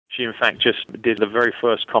She, in fact, just did the very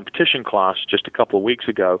first competition class just a couple of weeks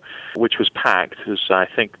ago, which was packed. It was, I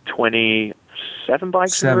think, 27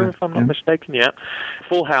 bikes in the room, if I'm not mistaken. Yeah,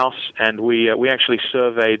 full house, and we actually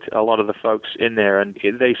surveyed a lot of the folks in there, and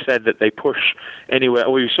they said that they push anywhere.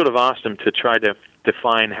 We sort of asked them to try to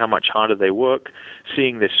define how much harder they work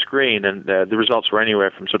seeing this screen, and the results were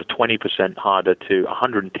anywhere from sort of 20% harder to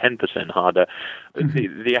 110% harder,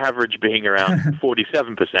 the average being around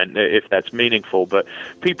 47%, if that's meaningful. But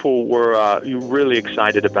people were really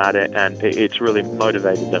excited about it, and it's really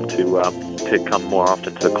motivated them to come more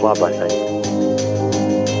often to the club, I think.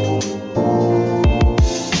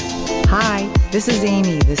 Hi, this is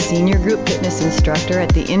Amy, the Senior Group Fitness Instructor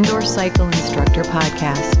at the Indoor Cycle Instructor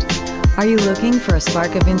Podcast. Are you looking for a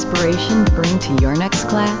spark of inspiration to bring to your next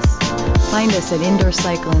class? Find us at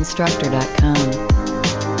indoorcycleinstructor.com.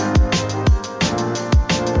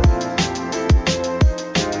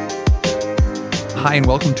 Hi, and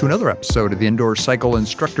welcome to another episode of the Indoor Cycle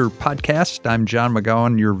Instructor Podcast. I'm John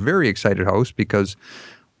McGowan, your very excited host, because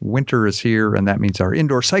winter is here, and that means our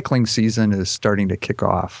indoor cycling season is starting to kick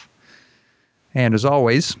off. And as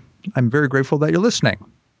always, I'm very grateful that you're listening.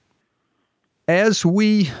 As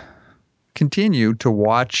we continue to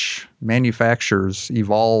watch manufacturers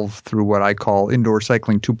evolve through what I call indoor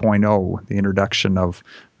cycling 2.0, the introduction of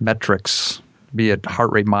metrics, be it heart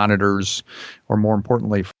rate monitors, or more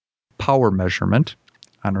importantly, power measurement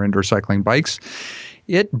on our indoor cycling bikes,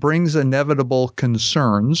 it brings inevitable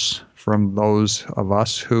concerns from those of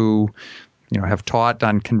us who, have taught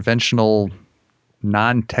on conventional,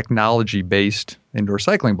 non-technology-based indoor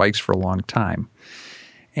cycling bikes for a long time.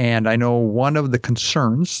 And I know one of the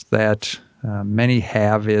concerns that many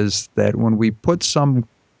have is that when we put some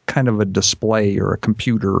kind of a display or a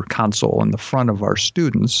computer console in the front of our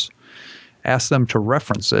students, ask them to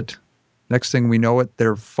reference it, next thing we know it,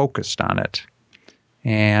 they're focused on it.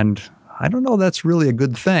 And I don't know that's really a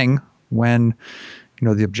good thing when,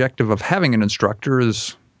 the objective of having an instructor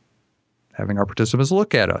is having our participants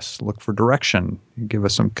look at us, look for direction, give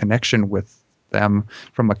us some connection with them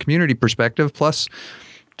from a community perspective, plus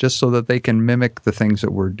just so that they can mimic the things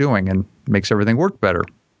that we're doing and makes everything work better.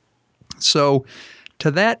 So to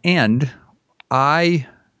that end, I'm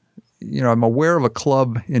aware of a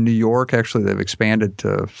club in New York. Actually, they've expanded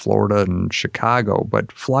to Florida and Chicago,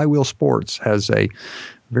 but Flywheel Sports has a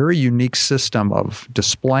very unique system of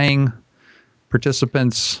displaying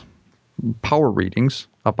participants' power readings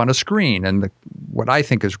up on a screen. And what I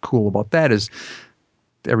think is cool about that is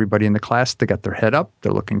everybody in the class, they got their head up,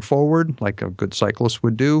 they're looking forward like a good cyclist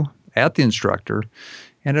would do at the instructor.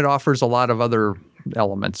 And it offers a lot of other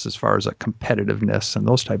elements as far as a competitiveness and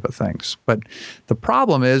those type of things. But the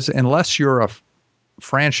problem is, unless you're a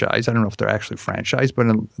franchise, I don't know if they're actually franchised, but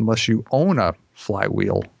unless you own a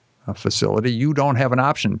Flywheel facility, you don't have an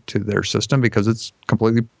option to their system because it's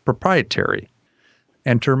completely proprietary.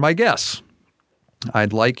 Enter my guess.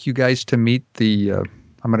 I'd like you guys to meet I'm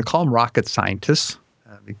going to call them rocket scientists,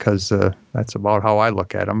 because that's about how I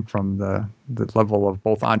look at them from the level of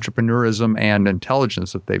both entrepreneurism and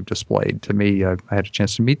intelligence that they've displayed. To me, I had a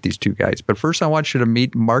chance to meet these two guys. But first, I want you to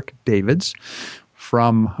meet Mark Davids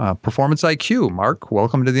from Performance IQ. Mark,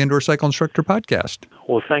 welcome to the Indoor Cycle Instructor Podcast.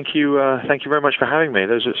 Well, thank you very much for having me.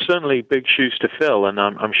 Those are certainly big shoes to fill, and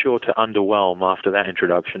I'm sure to underwhelm after that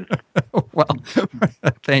introduction. Well,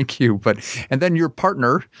 thank you. And then your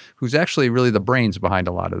partner, who's actually really the brains behind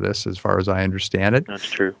a lot of this, as far as I understand it. That's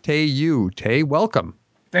true. Tay, welcome.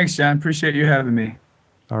 Thanks, John. Appreciate you having me.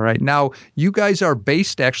 All right. Now, you guys are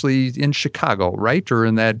based actually in Chicago, right? Or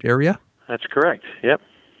in that area? That's correct. Yep.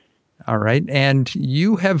 All right. And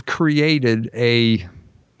you have created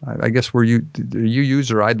I guess you use,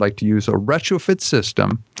 or I'd like to use, a retrofit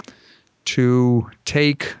system to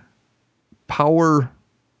take power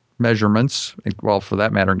measurements, well, for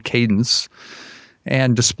that matter, and cadence,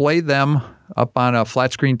 and display them up on a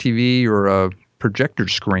flat screen TV or a projector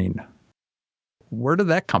screen. Where did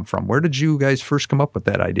that come from? Where did you guys first come up with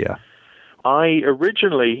that idea? I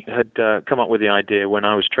originally had come up with the idea when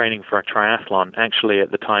I was training for a triathlon. Actually, at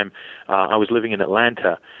the time, I was living in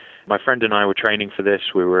Atlanta. My friend and I were training for this.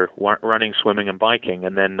 We were running, swimming, and biking,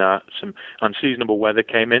 and then some unseasonable weather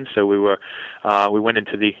came in, so we went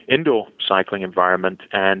into the indoor cycling environment,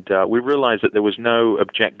 and we realized that there was no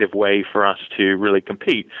objective way for us to really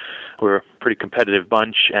compete. We're a pretty competitive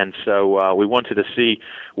bunch, and so we wanted to see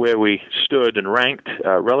where we stood and ranked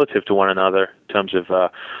relative to one another in terms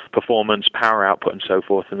of performance, power output, and so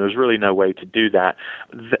forth, and there was really no way to do that.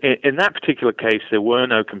 In that particular case, there were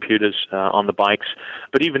no computers on the bikes,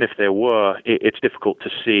 but even if there were, it's difficult to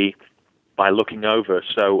see by looking over.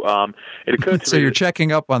 So it occurred to so me. You're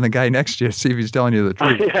checking up on the guy next to you to see if he's telling you the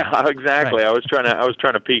truth. Yeah, exactly. Right. I was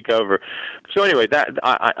trying to peek over. So anyway, that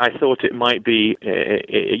I thought it might be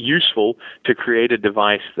useful to create a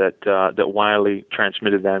device that wirely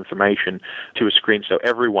transmitted that information to a screen so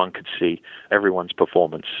everyone could see everyone's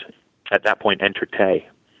performance. At that point, enter Tay.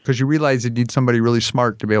 Because you realize you need somebody really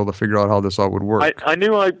smart to be able to figure out how this all would work. I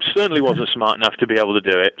knew I certainly wasn't smart enough to be able to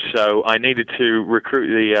do it, so I needed to recruit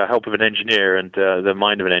the help of an engineer and the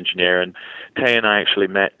mind of an engineer. And Tay and I actually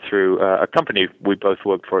met through a company we both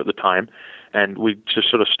worked for at the time, and we just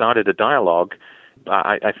sort of started a dialogue.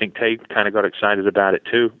 I think Tay kind of got excited about it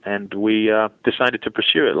too, and we decided to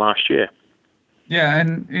pursue it last year. Yeah,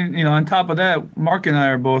 and on top of that, Mark and I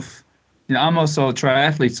are both. I'm also a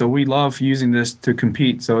triathlete, so we love using this to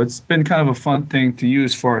compete. So it's been kind of a fun thing to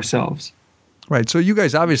use for ourselves. Right. So you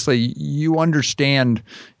guys obviously you understand,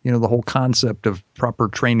 the whole concept of proper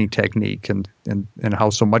training technique and how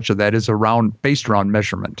so much of that is based around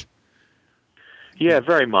measurement. Yeah,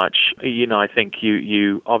 very much. I think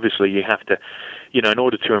you obviously you have to, in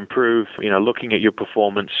order to improve, looking at your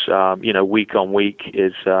performance, week on week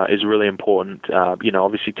is really important.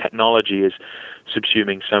 Obviously technology is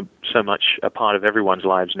subsuming so much a part of everyone's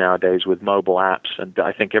lives nowadays with mobile apps, and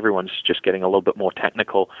I think everyone's just getting a little bit more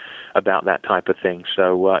technical about that type of thing.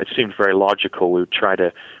 So it seemed very logical we would try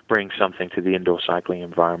to bring something to the indoor cycling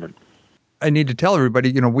environment. I need to tell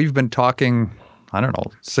everybody, we've been talking,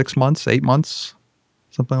 6 months, 8 months,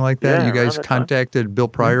 something like that. Yeah, You guys contacted Bill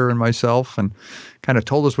Pryor and myself and kind of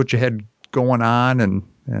told us what you had going on, and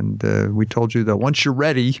we told you that once you're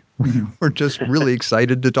ready, we're just really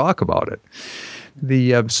excited to talk about it.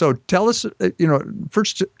 So tell us,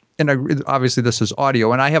 first, and obviously this is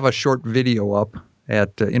audio, and I have a short video up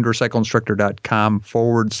at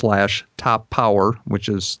indoorcycleinstructor.com/top power, which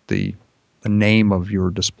is the name of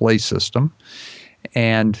your display system,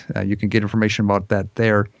 and you can get information about that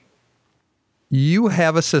there. You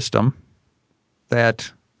have a system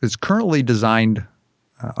that is currently designed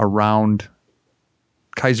around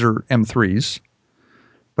Kaiser M3s,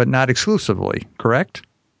 but not exclusively, correct?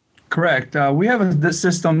 Correct. We have this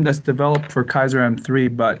system that's developed for Kaiser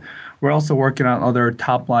M3, but we're also working on other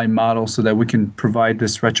top-line models so that we can provide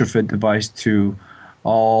this retrofit device to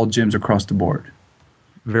all gyms across the board.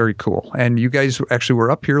 Very cool. And you guys actually were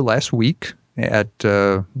up here last week at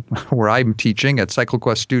where I'm teaching at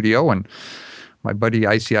CycleQuest Studio, and my buddy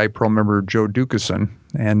ICI Pro member Joe Dukeson,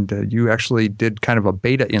 and you actually did kind of a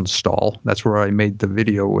beta install. That's where I made the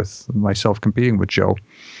video with myself competing with Joe.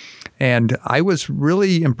 And I was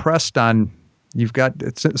really impressed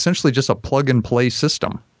it's essentially just a plug-and-play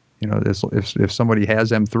system. If somebody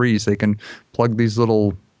has M3s, they can plug these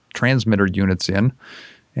little transmitter units in,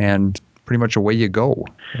 and pretty much away you go.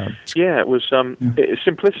 It was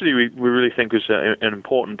simplicity. We really think is an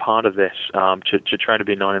important part of this to try to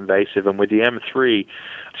be non-invasive. And with the M3,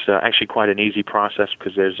 it's actually quite an easy process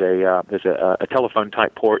because there's a telephone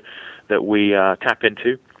type port that we tap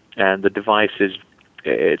into, and the device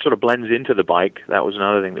it sort of blends into the bike. That was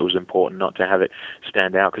another thing that was important, not to have it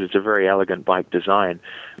stand out because it's a very elegant bike design,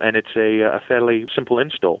 and it's a fairly simple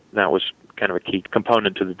install. That was kind of a key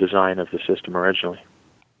component to the design of the system originally.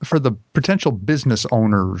 For the potential business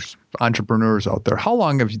owners, entrepreneurs out there, how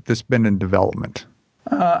long have this been in development?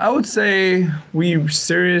 I would say we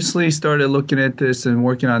seriously started looking at this and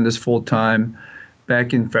working on this full time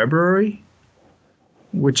back in February,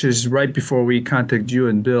 which is right before we contacted you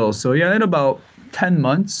and Bill. So yeah, in about 10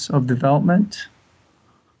 months of development.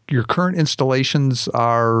 Your current installations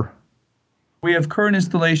are? We have current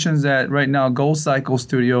installations at right now Gold Cycle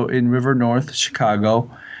Studio in River North,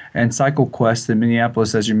 Chicago, and CycleQuest in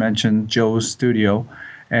Minneapolis, as you mentioned, Joe's studio.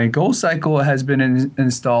 And Gold Cycle has been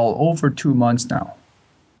installed over 2 months now.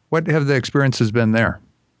 What have the experiences been there?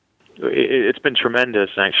 It's been tremendous,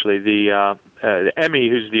 actually. The Emmy,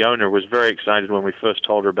 who's the owner, was very excited when we first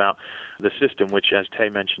told her about the system, which, as Tay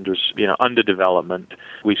mentioned, was under development.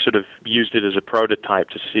 We sort of used it as a prototype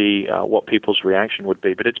to see what people's reaction would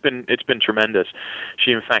be, but it's been tremendous.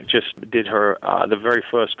 She, in fact, just did her the very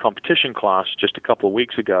first competition class just a couple of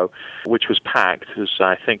weeks ago, which was packed. It was,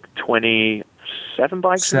 I think, 27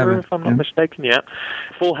 bikes in the room, if I'm not mistaken. Yeah,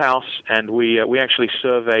 full house, and we actually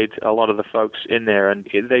surveyed a lot of the folks in there, and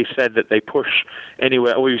they said that they push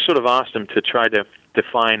anywhere. We sort of asked them to try to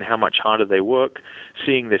define how much harder they work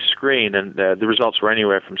seeing this screen, and the results were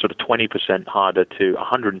anywhere from sort of 20% harder to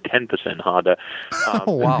 110% harder.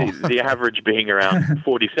 Oh, wow. The average being around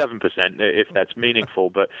 47%, if that's meaningful.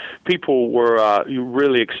 But people were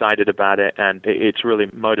really excited about it, and it's really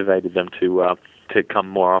motivated them to come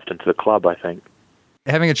more often to the club, I think.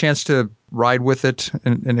 Having a chance to ride with it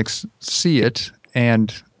and see it.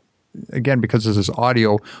 And again, because this is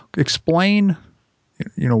audio, explain,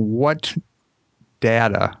 what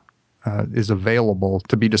data is available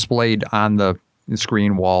to be displayed on the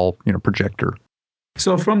screen wall, projector.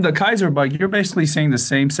 So from the Kaiser bike, you're basically seeing the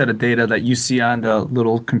same set of data that you see on the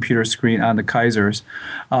little computer screen on the Kaisers.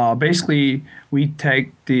 Basically, we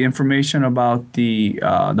take the information about the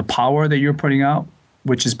power that you're putting out,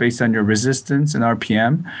 which is based on your resistance and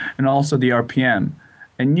RPM, and also the RPM.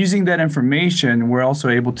 And using that information, we're also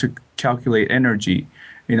able to calculate energy.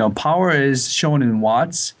 Power is shown in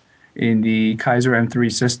watts in the Kaiser M3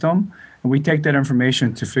 system, and we take that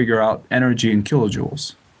information to figure out energy in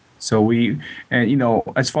kilojoules. So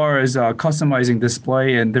as far as customizing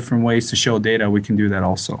display and different ways to show data, we can do that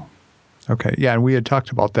also. Okay, yeah, and we had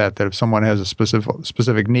talked about that if someone has a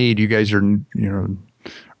specific need, you guys are,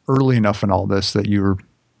 early enough in all this that you're,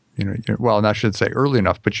 well, I should say early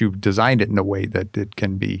enough, but you've designed it in a way that it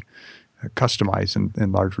can be customized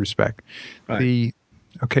in large respect. Right.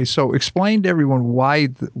 Okay, so explain to everyone why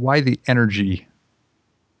the energy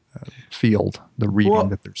field, the reading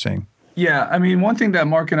that they're seeing. Yeah, I mean, one thing that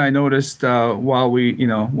Mark and I noticed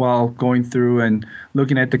while going through and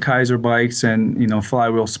looking at the Kaiser bikes and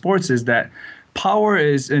Flywheel Sports is that power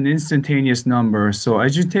is an instantaneous number. So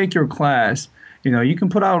as you take your class, you can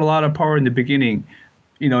put out a lot of power in the beginning.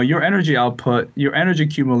 Your energy output, your energy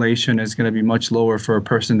accumulation is going to be much lower for a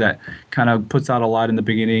person that kind of puts out a lot in the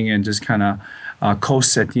beginning and just kind of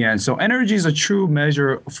coasts at the end. So energy is a true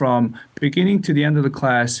measure from beginning to the end of the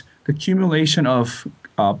class, the accumulation of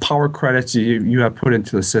power credits you have put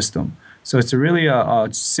into the system. So it's really a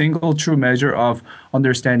single true measure of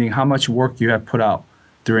understanding how much work you have put out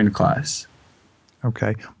during the class.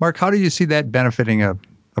 Okay. Mark, how do you see that benefiting a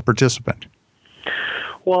participant?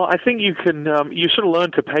 Well, I think you can, you sort of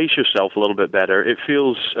learn to pace yourself a little bit better. It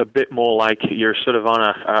feels a bit more like you're sort of on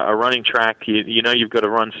a running track. You know you've got to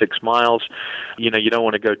run 6 miles. You don't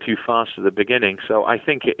want to go too fast at the beginning. So I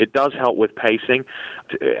think it does help with pacing.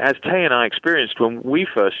 As Tay and I experienced when we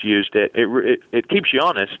first used it, it keeps you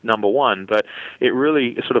honest, number one, but it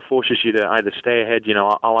really sort of forces you to either stay ahead.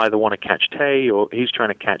 I'll either want to catch Tay or he's trying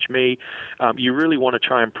to catch me. You really want to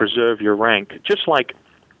try and preserve your rank, just like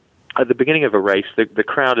at the beginning of a race, the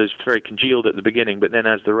crowd is very congealed at the beginning, but then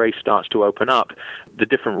as the race starts to open up, the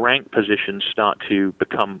different rank positions start to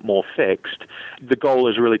become more fixed. The goal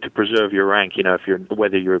is really to preserve your rank,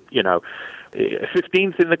 whether you're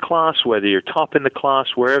 15th in the class, whether you're top in the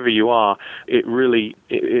class, wherever you are, it really,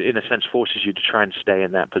 in a sense, forces you to try and stay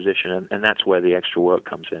in that position, and that's where the extra work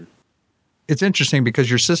comes in. It's interesting because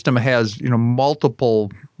your system has, multiple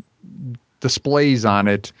displays on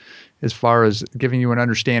it, as far as giving you an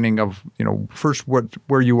understanding of, first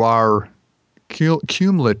where you are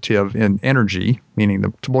cumulative in energy, meaning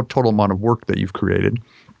the total amount of work that you've created.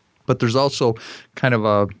 But there's also kind of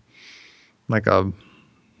a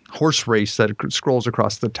horse race that scrolls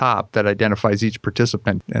across the top that identifies each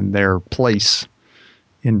participant and their place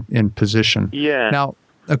in position. Yeah. Now,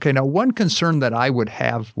 one concern that I would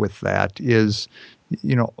have with that is,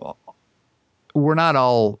 we're not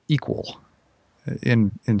all equal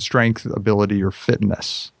in strength, ability, or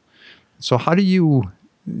fitness. So how do you,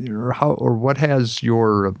 or what has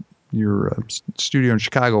your studio in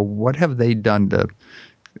Chicago, what have they done to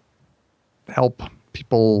help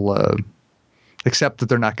people accept that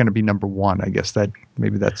they're not going to be number one? I guess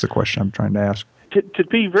maybe that's the question I'm trying to ask. To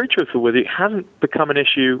be very truthful with you, it hasn't become an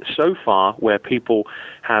issue so far where people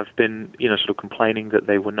have been, sort of complaining that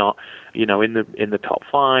they were not, in the top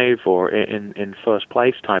 5 or in first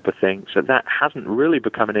place type of thing. So that hasn't really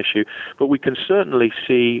become an issue. But we can certainly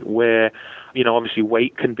see where, obviously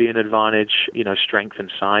weight can be an advantage, strength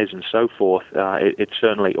and size and so forth. It's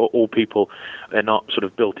certainly all people are not sort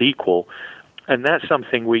of built equal. And that's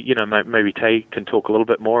something we, maybe Tay can talk a little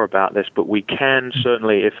bit more about this, but we can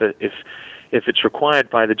certainly, if it's required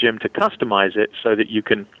by the gym, to customize it so that you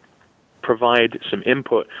can provide some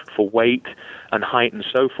input for weight and height and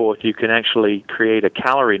so forth. You can actually create a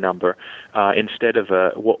calorie number instead of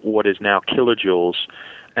what is now kilojoules,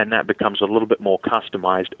 and that becomes a little bit more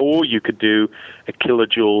customized. Or you could do a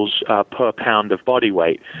kilojoules per pound of body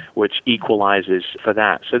weight, which equalizes for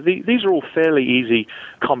that. So these are all fairly easy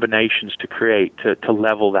combinations to create to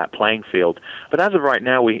level that playing field. But as of right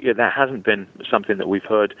now, that hasn't been something that we've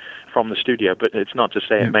heard from the studio, but it's not to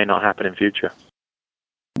say it may not happen in future.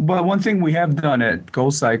 But one thing we have done at Go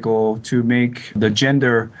Cycle to make the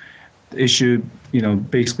gender issue,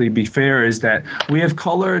 basically be fair, is that we have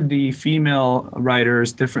colored the female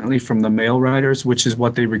riders differently from the male riders, which is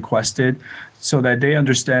what they requested, so that they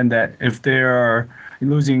understand that if there are,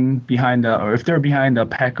 losing behind or if they're behind a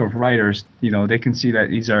pack of riders, they can see that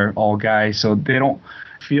these are all guys, so they don't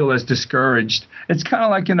feel as discouraged. It's kind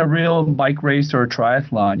of like in a real bike race or a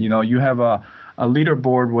triathlon. You have a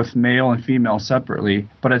leaderboard with male and female separately,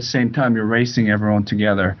 but at the same time, you're racing everyone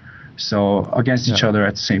together, so against each other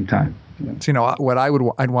at the same time. So, what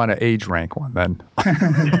I'd want to age rank one then.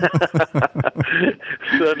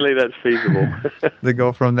 Certainly that's feasible. To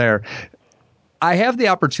go from there. I have the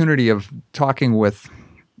opportunity of talking with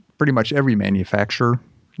pretty much every manufacturer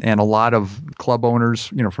and a lot of club owners,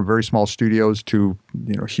 from very small studios to,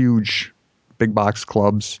 huge big box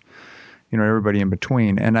clubs, everybody in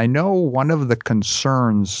between. And I know one of the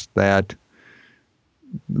concerns that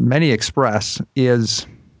many express is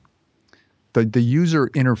the user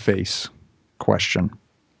interface question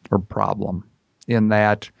or problem, in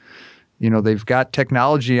that, they've got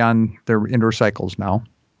technology on their indoor cycles now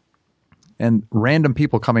and random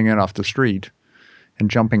people coming in off the street and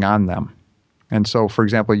jumping on them. And so, for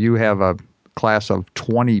example, you have a class of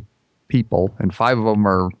 20 people and 5 of them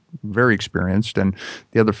are very experienced and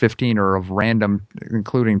the other 15 are of random,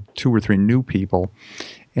 including 2 or 3 new people,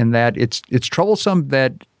 in that it's troublesome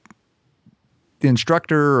that the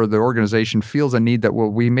instructor or the organization feels a need that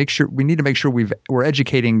we need to make sure we're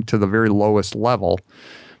educating to the very lowest level,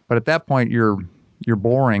 but at that point you're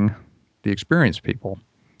boring the experienced people.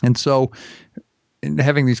 And so, in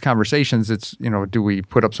having these conversations, it's do we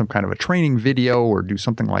put up some kind of a training video or do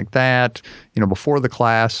something like that before the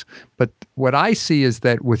class? But what I see is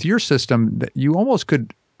that with your system, that you almost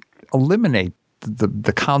could eliminate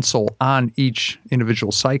the console on each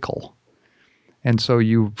individual cycle. And so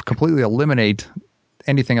you completely eliminate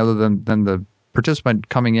anything other than the participant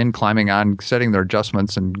coming in, climbing on, setting their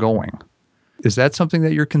adjustments, and going. Is that something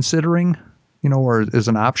that you're considering, or is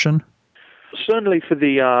an option? Certainly for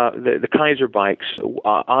the Kaiser bikes,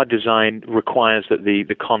 our design requires that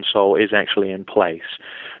the console is actually in place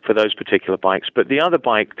for those particular bikes. But the other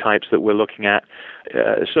bike types that we're looking at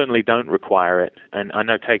certainly don't require it. And I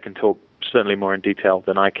know Tay can talk certainly more in detail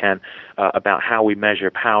than I can about how we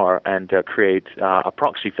measure power and create a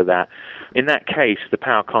proxy for that. In that case, the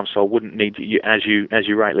power console wouldn't need to, as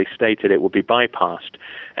you rightly stated, it would be bypassed.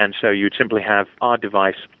 And so you'd simply have our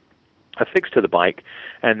device affixed to the bike,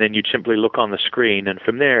 and then you'd simply look on the screen, and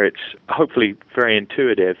from there it's hopefully very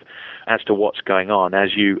intuitive as to what's going on.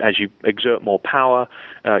 As you exert more power,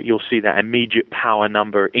 you'll see that immediate power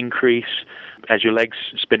number increase. As your legs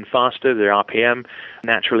spin faster, the RPM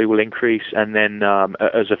naturally will increase, and then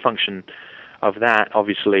as a function of that,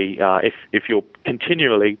 obviously, if you're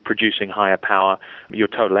continually producing higher power, your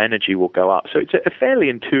total energy will go up. So it's a fairly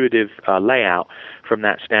intuitive layout from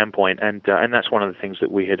that standpoint, and that's one of the things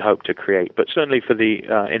that we had hoped to create. But certainly for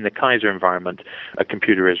in the Kaiser environment, a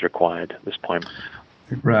computer is required at this point.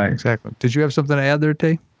 Right. Exactly. Did you have something to add there,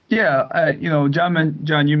 Tay? Yeah,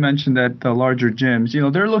 John, you mentioned that the larger gyms,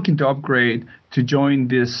 they're looking to upgrade to join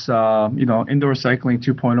this, indoor cycling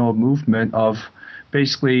 2.0 movement of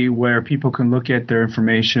basically where people can look at their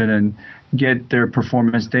information and get their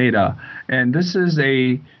performance data. And this is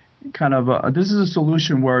a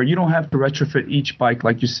solution where you don't have to retrofit each bike,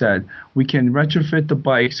 like you said. We can retrofit the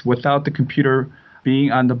bikes without the computer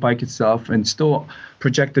being on the bike itself and still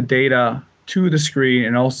project the data to the screen,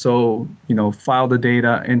 and also, file the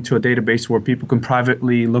data into a database where people can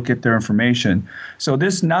privately look at their information. So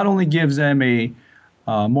this not only gives them a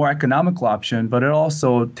more economical option, but it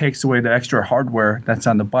also takes away the extra hardware that's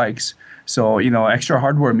on the bikes. So, extra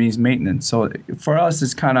hardware means maintenance. So for us,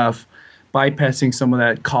 it's kind of bypassing some of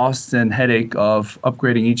that cost and headache of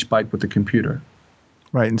upgrading each bike with the computer.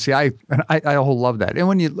 Right. And see, I love that. And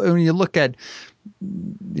when you look at,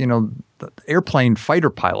 the airplane fighter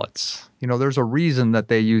pilots, there's a reason that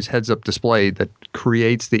they use heads-up display that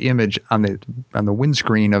creates the image on the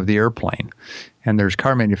windscreen of the airplane. And there's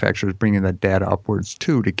car manufacturers bringing that data upwards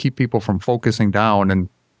too, to keep people from focusing down and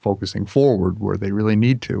focusing forward where they really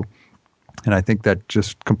need to. And I think that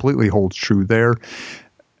just completely holds true there.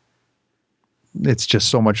 It's just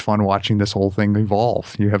so much fun watching this whole thing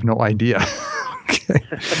evolve. You have no idea.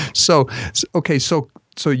 Okay.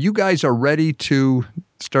 So you guys are ready to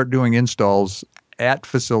start doing installs at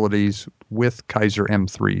facilities with Kaiser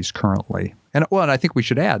M3s currently. And I think we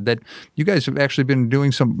should add that you guys have actually been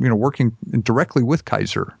doing some, working directly with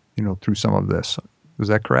Kaiser, through some of this. Is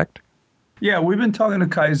that correct? Yeah, we've been talking to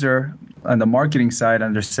Kaiser on the marketing side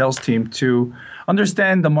and their sales team to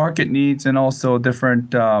understand the market needs and also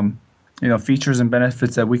different, features and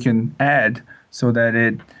benefits that we can add so that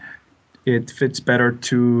it fits better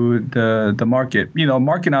to the market.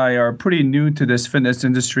 Mark and I are pretty new to this fitness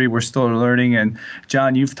industry. We're still learning. And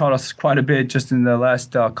John, you've taught us quite a bit just in the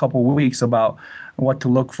last couple of weeks about what to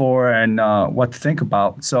look for and what to think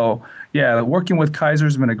about. So, yeah, working with Kaiser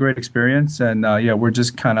has been a great experience. And, we're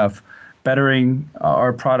just kind of bettering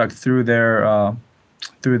our product through their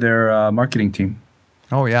marketing team.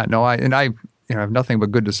 Oh, yeah. No, I have nothing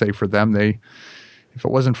but good to say for them. If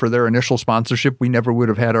it wasn't for their initial sponsorship, we never would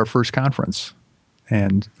have had our first conference.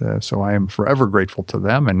 And so I am forever grateful to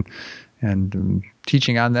them and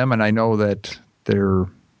teaching on them. And I know that their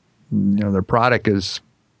product is,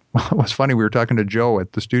 it was funny. We were talking to Joe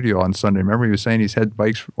at the studio on Sunday. Remember, he was saying he's had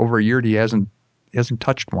bikes over a year and he hasn't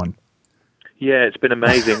touched one. Yeah, it's been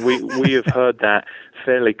amazing. We have heard that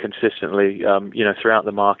fairly consistently, throughout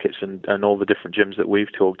the markets and all the different gyms that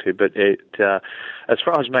we've talked to. But as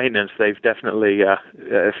far as maintenance, they've definitely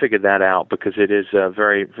figured that out, because it is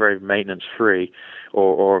very, very maintenance free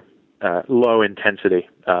or low intensity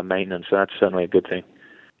maintenance. So that's certainly a good thing.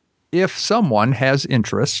 If someone has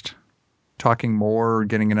interest, talking more,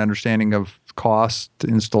 getting an understanding of cost,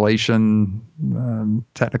 installation,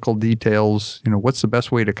 technical details, what's the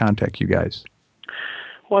best way to contact you guys?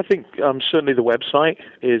 Well, I think certainly the website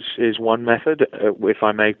is one method. If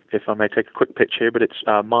I may take a quick pitch here, but it's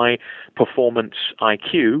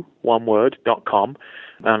myperformanceiq.com,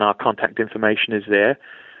 and our contact information is there,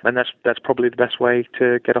 and that's probably the best way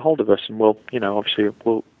to get a hold of us. And we'll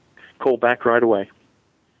call back right away.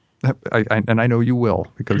 I know you will,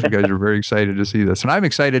 because you guys are very excited to see this. And I'm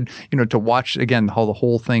excited, to watch, again, how the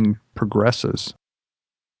whole thing progresses.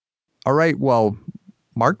 All right. Well,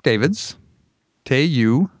 Mark Davids, Tay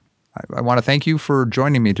Yu, I want to thank you for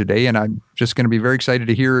joining me today. And I'm just going to be very excited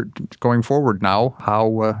to hear going forward now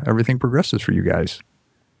how everything progresses for you guys.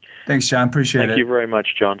 Thanks, John. Appreciate it. Thank you very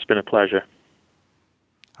much, John. It's been a pleasure.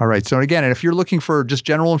 All right. So again, if you're looking for just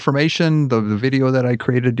general information, the video that I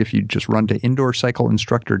created, if you just run to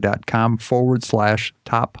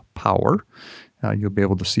indoorcycleinstructor.com/top power, you'll be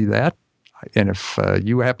able to see that. And if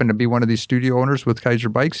you happen to be one of these studio owners with Kaiser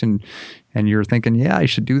bikes and you're thinking, yeah, I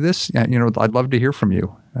should do this, I'd love to hear from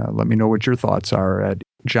you. Let me know what your thoughts are at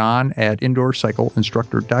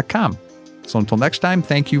john@indoorcycleinstructor.com. So until next time,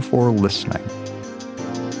 thank you for listening.